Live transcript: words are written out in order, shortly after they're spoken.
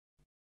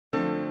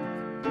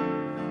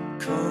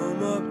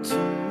come up to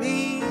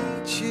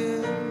meet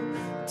you,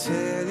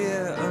 tell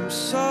you I'm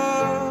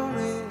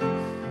sorry.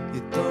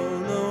 You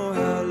don't know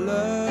how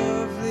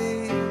lovely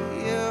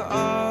you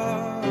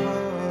are.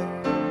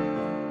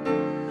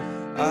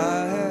 I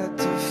had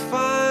to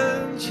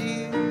find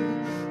you,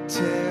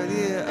 tell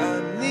you I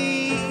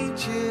need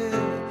you,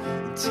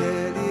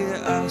 tell you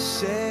I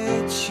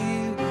set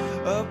you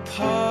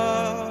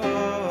apart.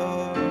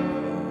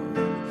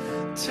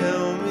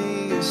 Tell me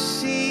your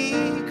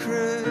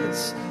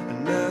secrets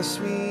and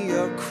ask me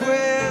your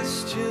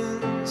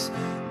questions.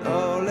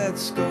 Oh,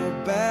 let's go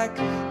back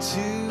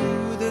to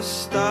the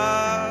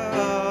start.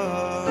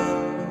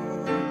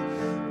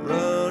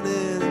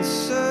 Running in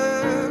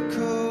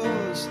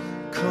circles,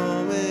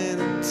 coming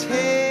in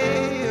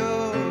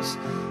tails,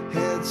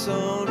 heads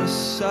on the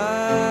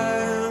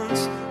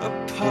sides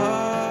apart.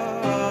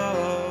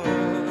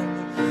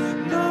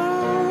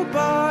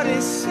 Nobody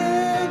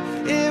said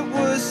it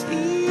was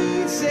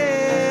easy.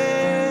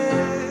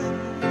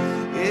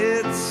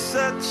 It's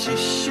such a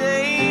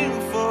shame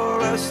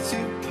for us to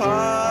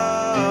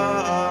part.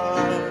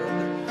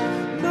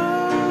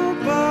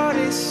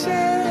 Nobody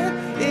said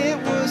it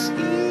was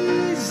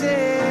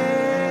easy.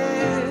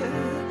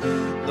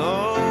 No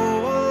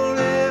one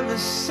ever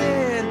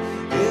said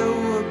it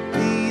would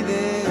be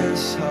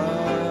this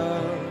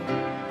hard.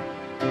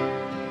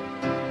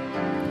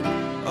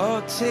 Oh,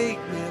 take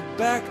me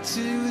back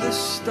to the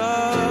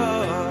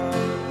start.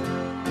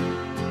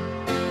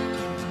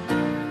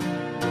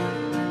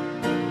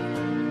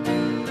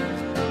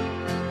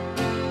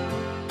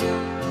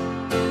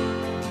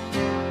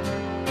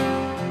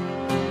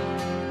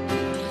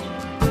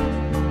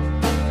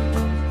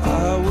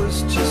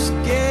 Just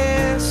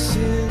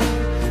guessing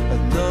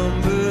at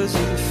numbers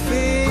and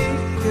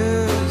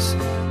figures,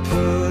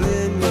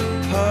 pulling the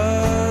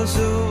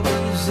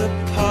puzzles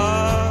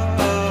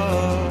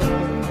apart.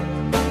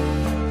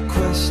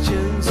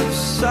 Questions of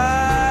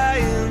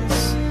science,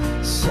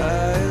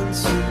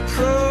 science and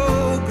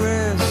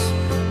progress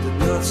did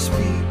not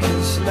speak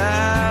as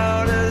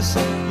loud as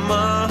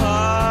my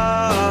heart.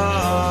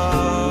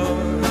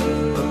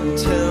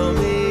 Tell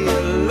me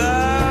you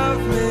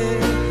love me,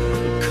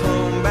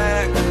 come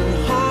back and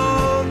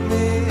haunt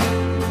me.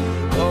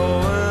 Oh,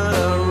 when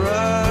I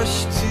rush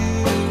to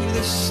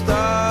the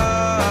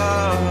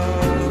start,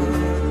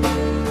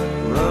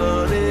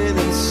 running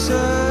in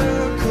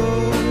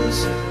circles,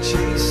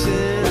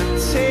 chasing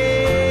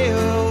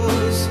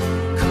tails,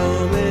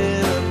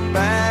 coming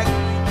back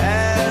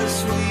as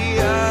we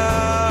are.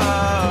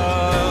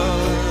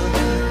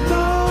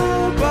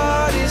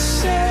 Nobody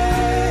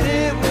said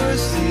it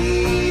was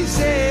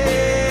easy.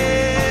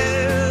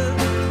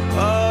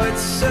 Oh,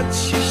 it's such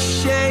a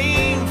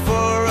shame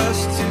for us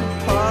to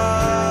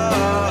part.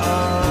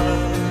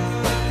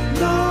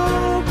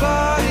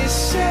 Nobody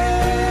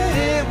said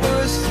it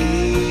was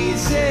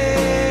easy.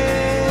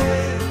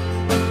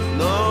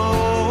 No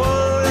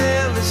one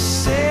ever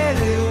said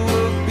it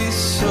would be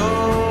so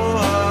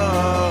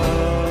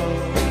hard.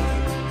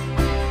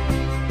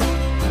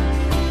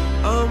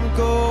 I'm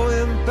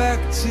going back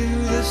to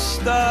the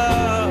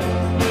start.